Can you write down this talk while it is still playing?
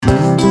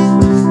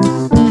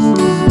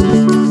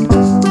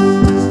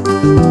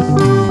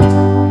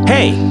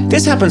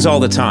This happens all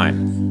the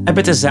time. I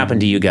bet this has happened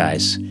to you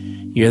guys.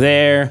 You're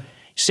there,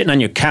 sitting on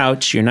your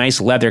couch, your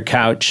nice leather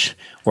couch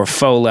or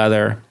faux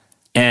leather,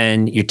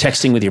 and you're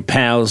texting with your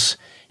pals,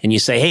 and you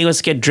say, hey,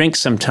 let's get drinks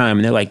sometime.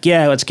 And they're like,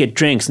 yeah, let's get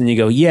drinks. And then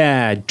you go,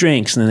 yeah,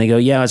 drinks. And then they go,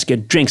 yeah, let's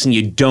get drinks. And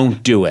you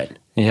don't do it.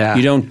 Yeah.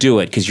 You don't do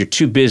it because you're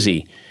too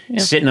busy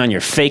sitting on your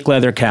fake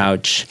leather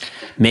couch,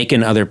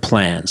 making other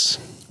plans.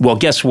 Well,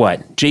 guess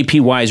what?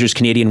 J.P. Weiser's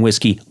Canadian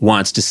Whiskey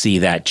wants to see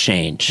that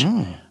change.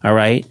 All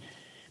right?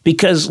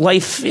 Because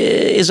life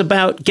is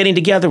about getting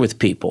together with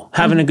people,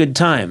 having a good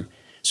time.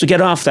 So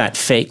get off that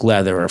fake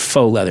leather or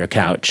faux leather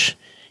couch.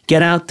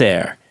 Get out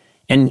there.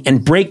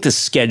 And break the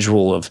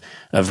schedule of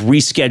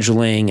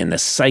rescheduling and the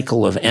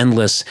cycle of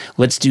endless,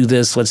 let's do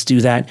this, let's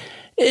do that.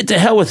 To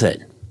hell with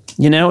it.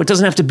 You know, it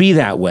doesn't have to be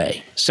that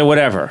way. So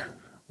whatever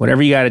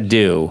you got to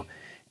do,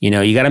 you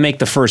know, you got to make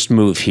the first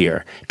move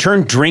here.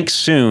 Turn drink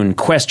soon, ?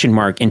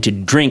 into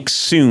drink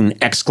soon, !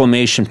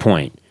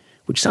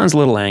 Which sounds a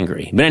little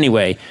angry. But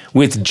anyway,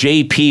 with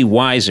J.P.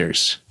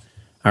 Weisers.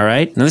 All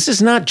right? Now, this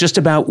is not just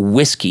about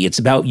whiskey. It's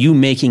about you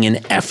making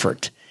an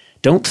effort.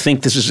 Don't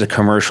think this is a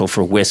commercial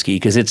for whiskey,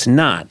 because it's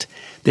not.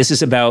 This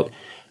is about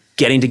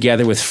getting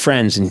together with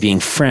friends and being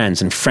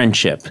friends and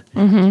friendship,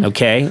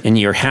 okay? And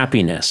your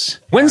happiness.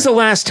 When's the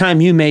last time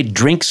you made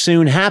drink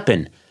soon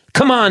happen?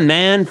 Come on,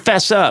 man,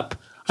 fess up.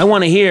 I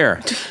want to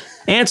hear.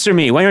 Answer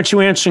me. Why aren't you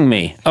answering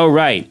me? Oh,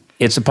 right.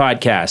 It's a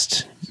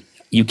podcast.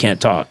 You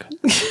can't talk.